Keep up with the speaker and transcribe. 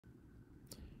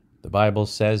The Bible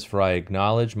says, "For I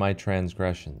acknowledge my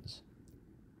transgressions,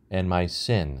 and my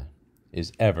sin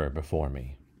is ever before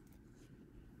me."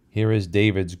 Here is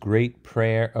David's great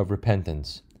prayer of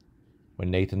repentance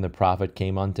when Nathan the prophet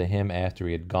came unto him after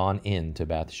he had gone in to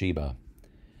Bathsheba.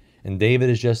 And David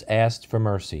has just asked for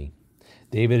mercy.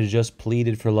 David has just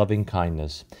pleaded for loving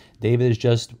kindness. David has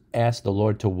just asked the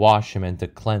Lord to wash him and to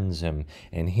cleanse him.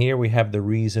 And here we have the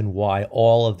reason why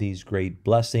all of these great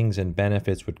blessings and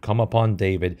benefits would come upon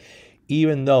David,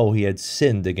 even though he had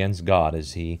sinned against God,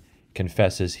 as he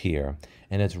confesses here.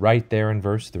 And it's right there in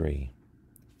verse 3.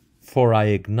 For I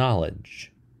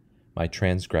acknowledge my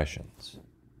transgressions.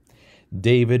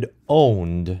 David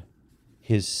owned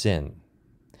his sin.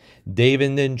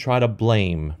 David didn't try to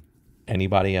blame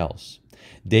anybody else.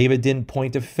 David didn't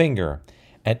point a finger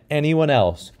at anyone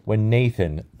else when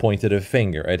Nathan pointed a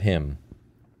finger at him.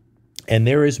 And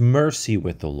there is mercy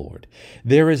with the Lord.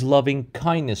 There is loving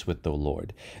kindness with the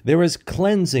Lord. There is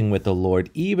cleansing with the Lord,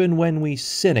 even when we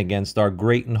sin against our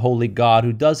great and holy God,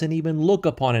 who doesn't even look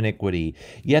upon iniquity.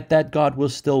 Yet that God will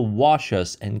still wash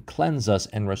us and cleanse us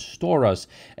and restore us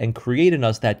and create in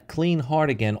us that clean heart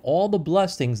again. All the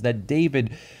blessings that David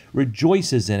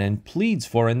rejoices in and pleads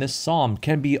for in this psalm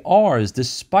can be ours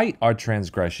despite our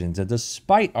transgressions and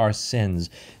despite our sins.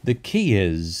 The key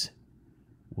is,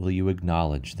 will you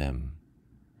acknowledge them?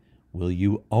 Will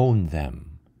you own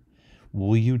them?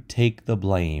 Will you take the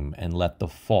blame and let the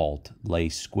fault lay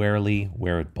squarely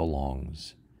where it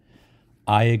belongs?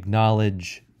 I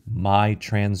acknowledge my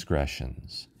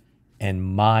transgressions, and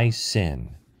my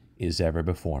sin is ever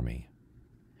before me.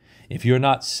 If you're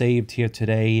not saved here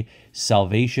today,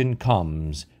 salvation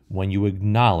comes when you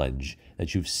acknowledge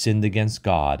that you've sinned against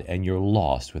God and you're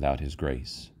lost without His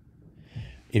grace.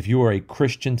 If you are a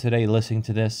Christian today listening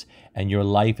to this and your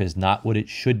life is not what it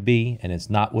should be and it's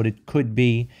not what it could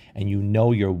be, and you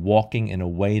know you're walking in a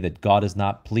way that God is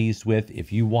not pleased with,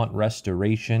 if you want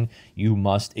restoration, you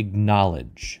must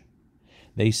acknowledge.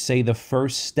 They say the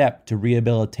first step to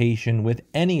rehabilitation with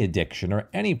any addiction or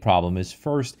any problem is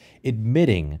first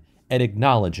admitting and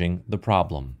acknowledging the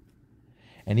problem.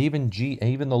 And even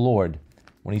the Lord,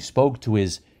 when He spoke to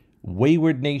His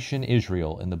wayward nation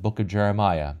Israel in the book of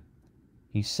Jeremiah,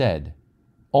 He said,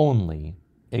 only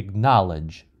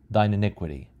acknowledge thine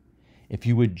iniquity. If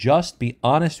you would just be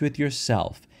honest with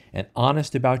yourself and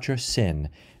honest about your sin,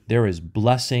 there is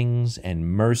blessings and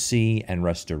mercy and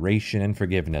restoration and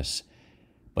forgiveness.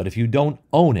 But if you don't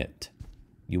own it,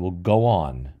 you will go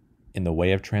on in the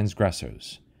way of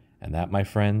transgressors. And that, my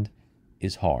friend,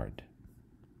 is hard.